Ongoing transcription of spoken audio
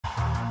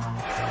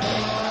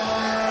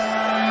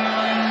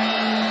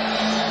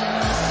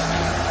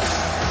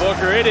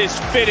Booker, it is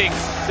fitting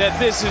that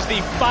this is the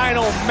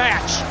final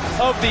match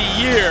of the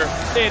year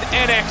in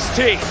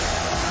NXT.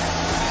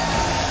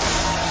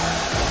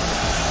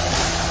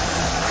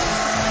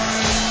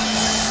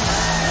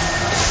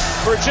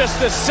 For just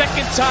the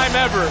second time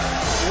ever,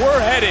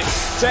 we're headed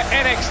to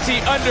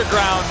NXT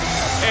Underground,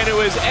 and it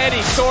was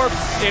Eddy Thorpe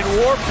in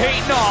war paint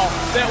and all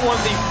that won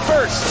the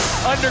first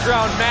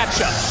Underground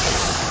matchup.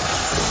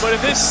 But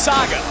in this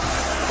saga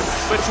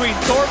between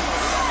Thorpe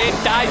and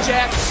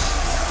Dijak,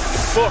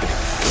 book,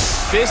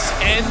 this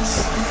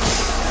ends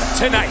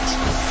tonight.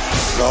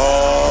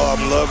 Oh,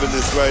 I'm loving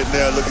this right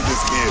now. Look at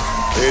this kid.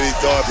 Eddy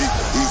Thorpe,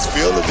 he's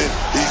feeling it.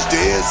 He's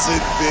dancing,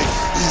 Vic.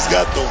 He's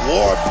got the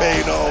war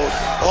paint on.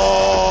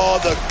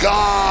 Oh, the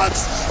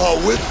gods are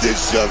with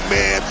this young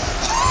man.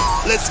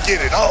 Let's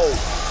get it on.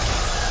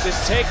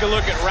 Just take a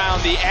look around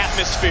the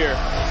atmosphere,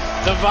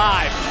 the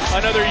vibe,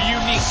 another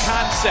unique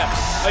concept,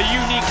 a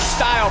unique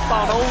style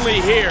found only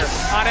here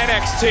on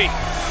NXT.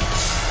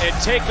 And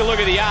take a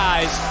look at the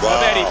eyes of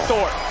Eddy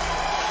Thorpe.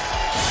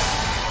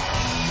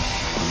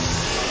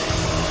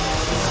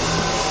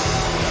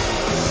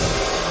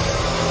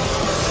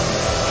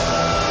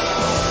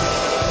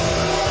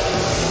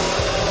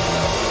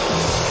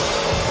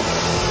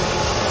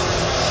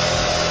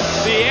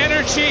 The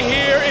energy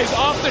here is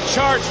off the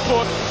charts,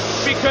 Book,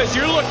 because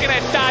you're looking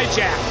at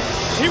Dijak.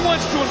 He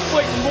wants to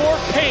inflict more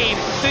pain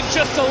than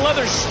just a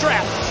leather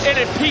strap and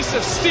a piece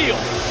of steel.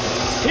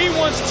 He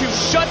wants to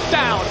shut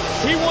down.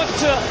 He wants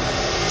to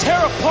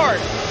tear apart.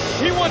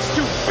 He wants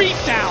to beat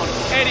down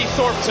Eddy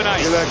Thorpe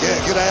tonight.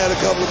 Can I add a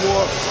couple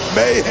more?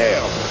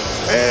 Mayhem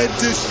and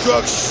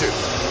destruction.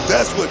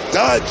 That's what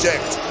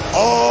Dijak's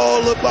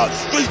all about.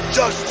 Street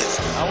justice.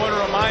 I want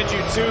to remind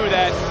you, too,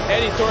 that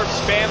Eddy Thorpe's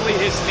family,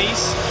 his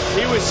niece,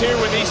 he was here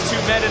when these two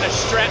met in a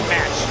strap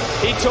match.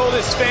 He told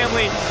his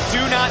family, do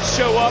not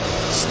show up,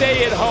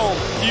 stay at home.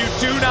 You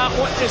do not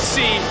want to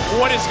see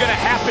what is going to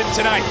happen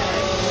tonight.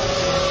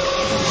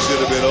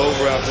 Should have been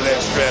over after that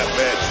strap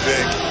match,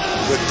 Vic.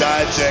 But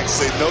Dijak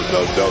say, no.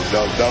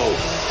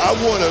 I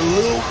want a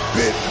little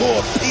bit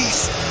more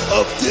piece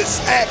of this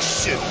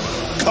action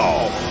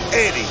called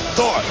Eddy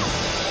Thorpe.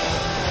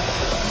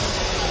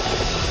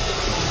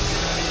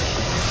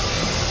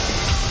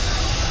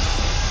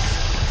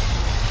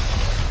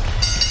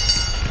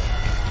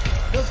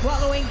 The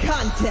following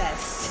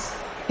contest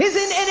is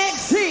an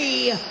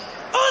NXT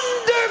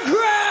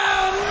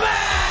Underground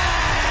match!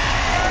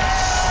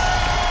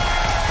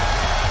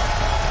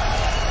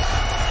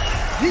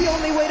 The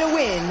only way to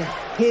win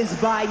is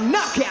by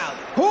knockout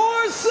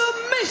or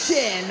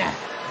submission.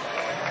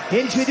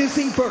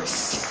 Introducing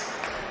first,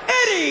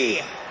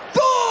 Eddy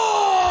Thorpe!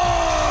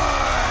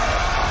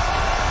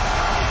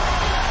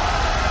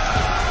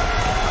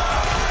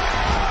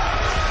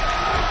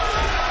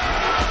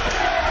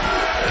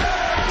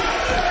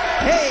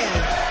 And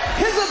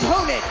his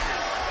opponent,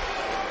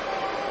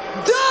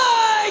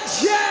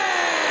 Dijak!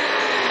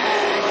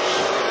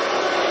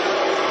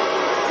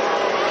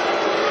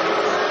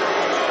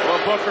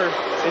 Booker,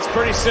 it's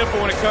pretty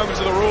simple when it comes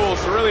to the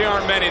rules. There really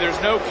aren't many. There's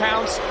no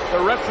counts. The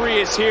referee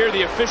is here,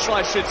 the official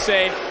I should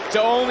say, to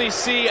only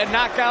see a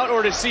knockout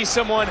or to see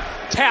someone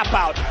tap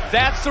out.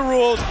 That's the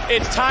rules.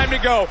 It's time to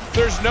go.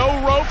 There's no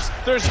ropes.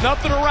 There's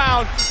nothing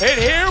around. And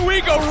here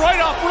we go,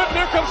 right off rip.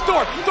 There comes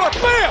Thorpe. Thorpe,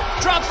 bam!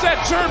 Drops that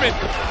German.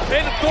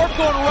 And Thorpe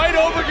going right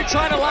over,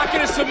 trying to lock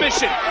in a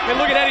submission. And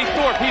look at Eddy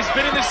Thorpe. He's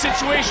been in this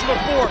situation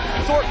before.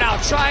 Thorpe now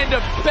trying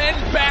to bend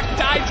back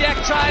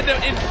Dijak, trying to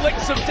inflict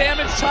some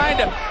damage, trying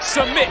to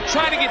submit,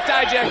 trying to get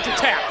Dijak to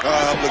tap.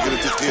 I'm looking at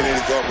this kid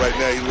Eddy Thorpe right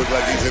now. He looks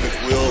like he's in his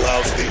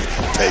wheelhouse. He's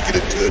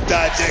taking it to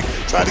Dijak,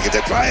 trying to get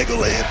that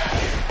triangle in.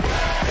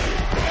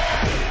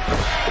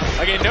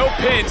 Again, no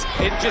pins.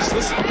 And just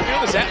listen,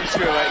 feel this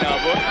atmosphere right now,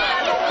 Book.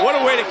 What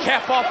a way to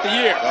cap off the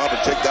year. Oh,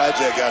 but check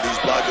Dijak out. He's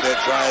blocking that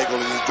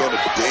triangle, and he's doing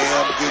a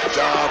damn good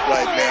job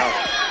right now.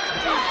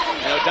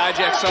 You know,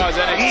 Dijak saw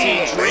his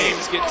NXT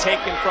dreams get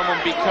taken from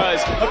him because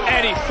of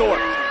Eddy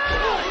Thorpe.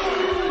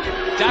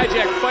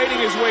 Dijak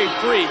fighting his way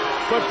free,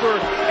 but for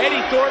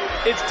Eddy Thorpe,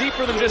 it's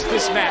deeper than just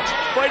this match.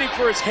 Fighting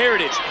for his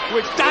heritage,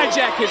 which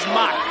Dijak has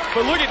mocked.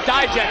 But look at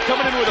Dijak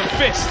coming in with a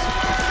fist.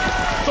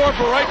 Thorpe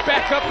right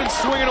back up and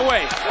swinging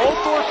away. All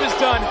Thorpe has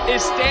done is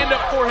stand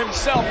up for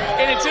himself,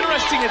 and it's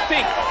interesting to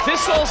think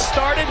this all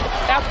started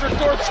after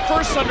Thorpe's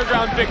first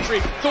Underground victory.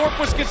 Thorpe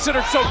was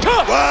considered so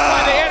tough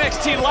by the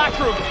NXT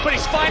locker room, but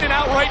he's finding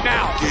out right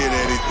now. Kid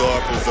Eddy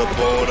Thorpe is a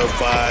bona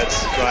fide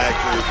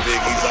striker.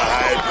 He's a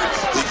hybrid.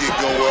 He can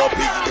go up.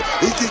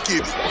 He can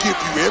give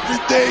you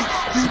everything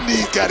you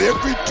need. Got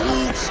every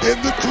tool in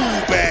the tool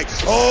bag.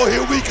 Oh,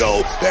 here we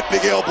go. That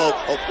big elbow.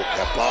 Oh,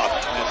 that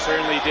blocked. It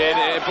certainly did.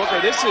 Booker,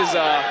 this is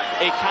a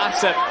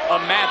concept, a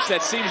match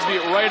that seems to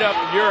be right up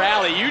your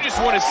alley. You just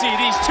want to see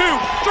these two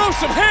throw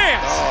some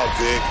hands. Oh,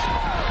 Vic.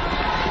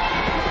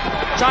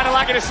 Trying to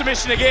lock in a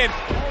submission again.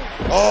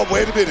 Oh,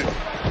 wait a minute.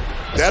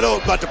 That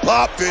one's about to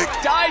pop, Vic.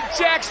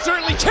 Dijak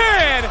certainly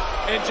can.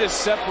 And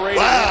just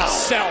separated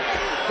himself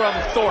from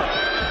Thorpe.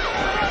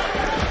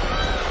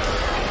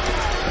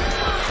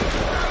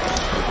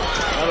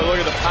 Another look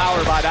at the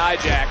power by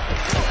Dijak.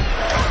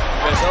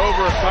 Just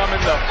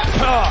overcoming the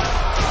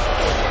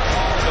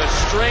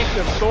strength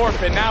of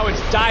Thorpe, and now it's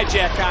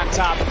Dijak on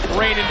top,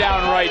 raining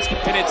down rights.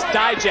 And it's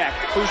Dijak,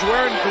 who's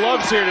wearing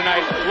gloves here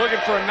tonight, looking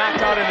for a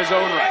knockout in his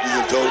own right. He's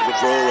in total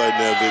control right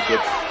now, Vic,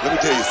 but let me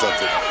tell you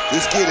something.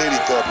 This kid, Eddy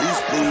Thorpe,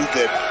 he's proved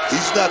that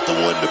he's not the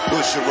one to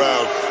push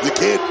around. You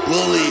can't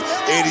bully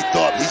Eddy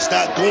Thorpe. He's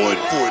not going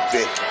for it,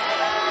 Vic.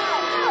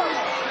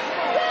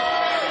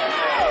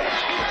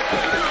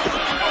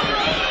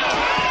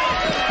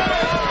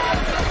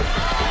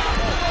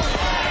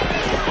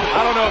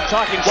 I don't know if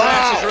talking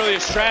trash is really a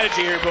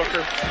strategy here,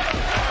 Booker.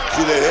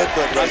 See that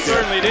headbutt right there?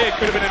 I certainly did.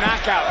 Could have been a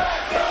knockout.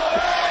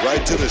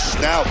 Right to the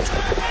snout.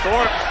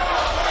 Thorpe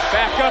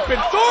back up,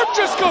 and Thorpe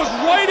just goes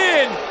right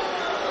in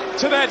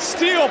to that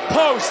steel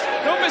post.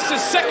 Don't miss a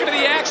second of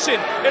the action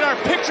in our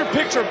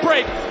picture-picture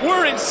break.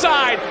 We're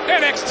inside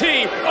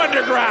NXT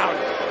Underground.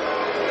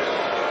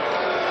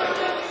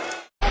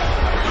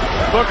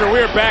 Booker,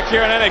 we are back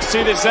here on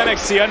NXT. This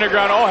NXT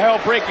Underground, all hell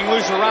breaking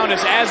loose around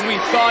us as we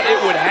thought it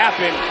would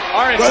happen.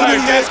 Our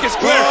entire desk is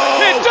clear.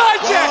 And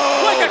Dijak,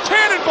 like a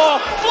cannonball,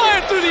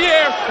 flying through the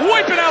air,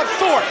 wiping out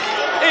Thorpe.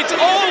 It's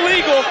all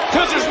legal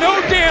because there's no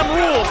damn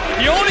rules.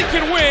 You only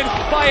can win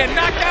by a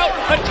knockout,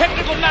 a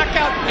technical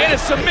knockout, and a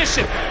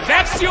submission.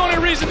 That's the only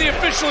reason the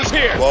official is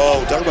here.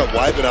 Whoa, talking about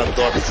wiping out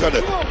Thorpe. He's trying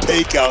to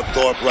take out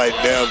Thorpe right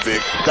now,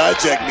 Vic.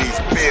 Dijak needs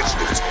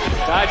business.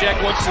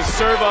 Dijak wants to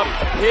serve up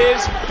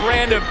his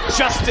brand of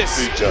justice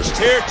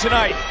here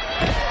tonight.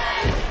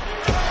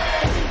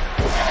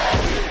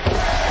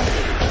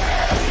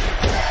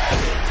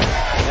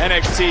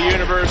 NXT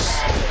Universe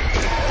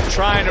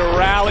trying to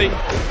rally.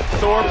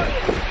 Thorpe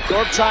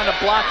trying to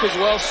block as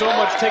well. So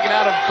much taken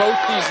out of both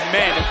these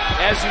men.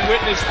 As you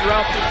witnessed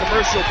throughout the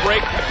commercial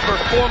break,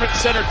 performance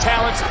center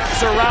talents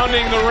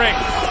surrounding the ring.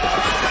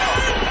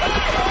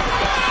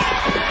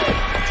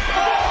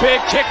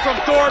 Big kick from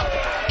Thorpe.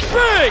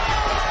 Big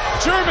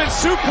German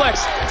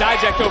suplex.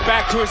 Dijak go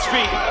back to his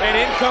feet, and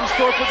in comes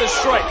Thorpe with the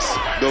strikes.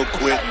 No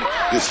quitting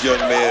this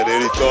young man,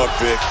 Eddy Thorpe,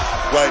 Vic.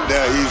 Right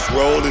now, he's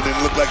rolling and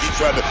look like he's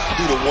trying to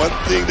do the one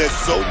thing that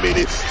so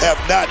many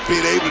have not been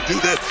able to do.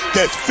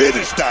 That's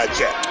finish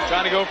Dijak.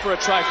 Trying to go for a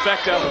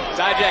trifecta.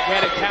 Dijak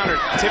had it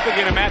countered.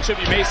 Typically in a matchup,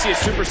 you may see a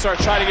superstar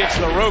try to get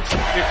to the ropes.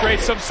 You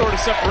create some sort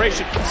of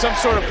separation, some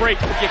sort of break.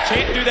 You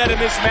can't do that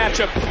in this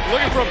matchup.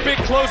 Looking for a big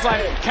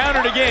clothesline.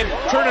 Countered again,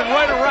 turning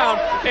right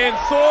around. And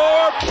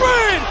Thorpe,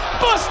 brain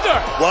buster!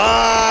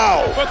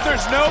 Wow! But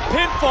there's no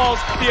pinfalls.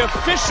 The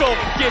official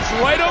gets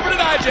right over to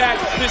Dijak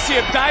to see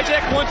if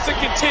Dijak wants to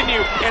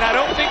continue. And I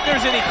don't think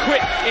there's any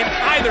quit in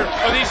either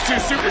of these two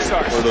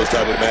superstars. One of those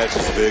type of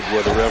matches, Big,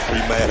 where the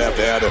referee might have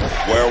to have a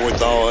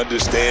wherewithal,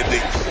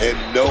 understanding, and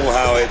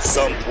know-how at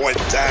some point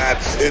in time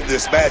in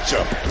this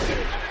matchup.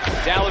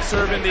 Dallas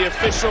Irvin, the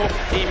official,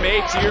 he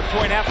may, to your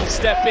point, have to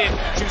step in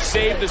to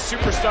save the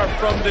superstar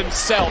from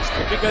themselves.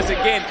 Because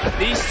again,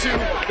 these two,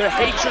 their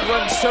hatred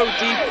runs so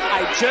deep,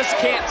 I just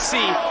can't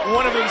see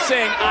one of them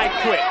saying, I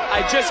quit.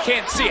 I just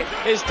can't see it.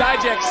 Is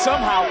Dijak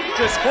somehow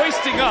just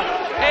hoisting up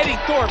Eddy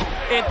Thorpe,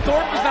 and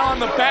Thorpe is now on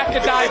the back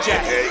of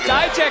Dijak.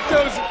 Dijak,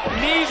 those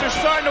knees are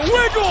starting to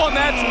wiggle, and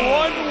that's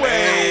one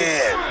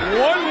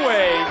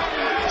way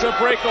to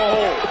break a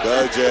hole.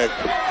 Dijak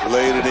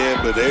laid it in,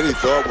 but Eddy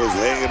Thorpe was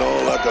hanging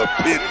on like a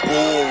pit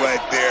bull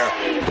right there.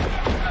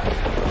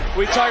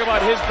 We talk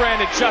about his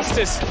brand of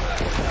justice.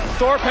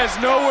 Thorpe has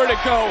nowhere to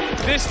go.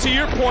 This, to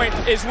your point,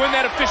 is when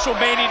that official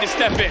may need to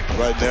step in.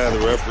 Right now,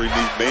 the referee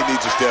may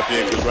need to step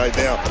in, because right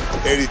now,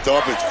 Eddy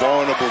Thorpe is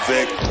vulnerable,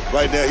 Vic.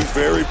 Right now, he's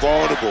very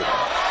vulnerable.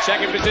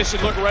 Second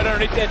position, look right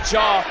underneath that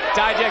jaw.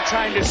 Dijak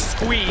trying to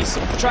squeeze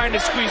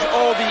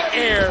all the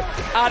air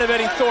out of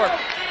Eddy Thorpe.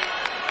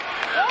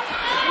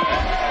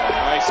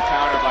 Nice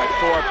counter by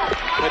Thorpe.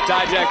 But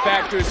Dijak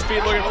back to his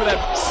feet, looking for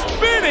that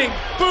spinning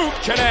boot,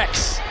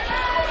 connects.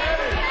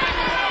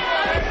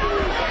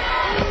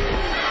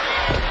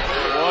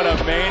 What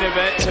a main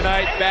event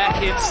tonight,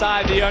 back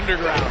inside the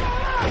Underground.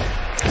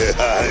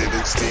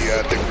 NXT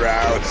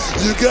Underground,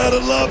 you gotta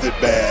love it,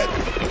 man.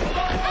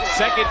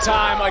 Second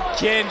time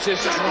again,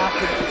 just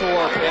dropping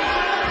Thorpe.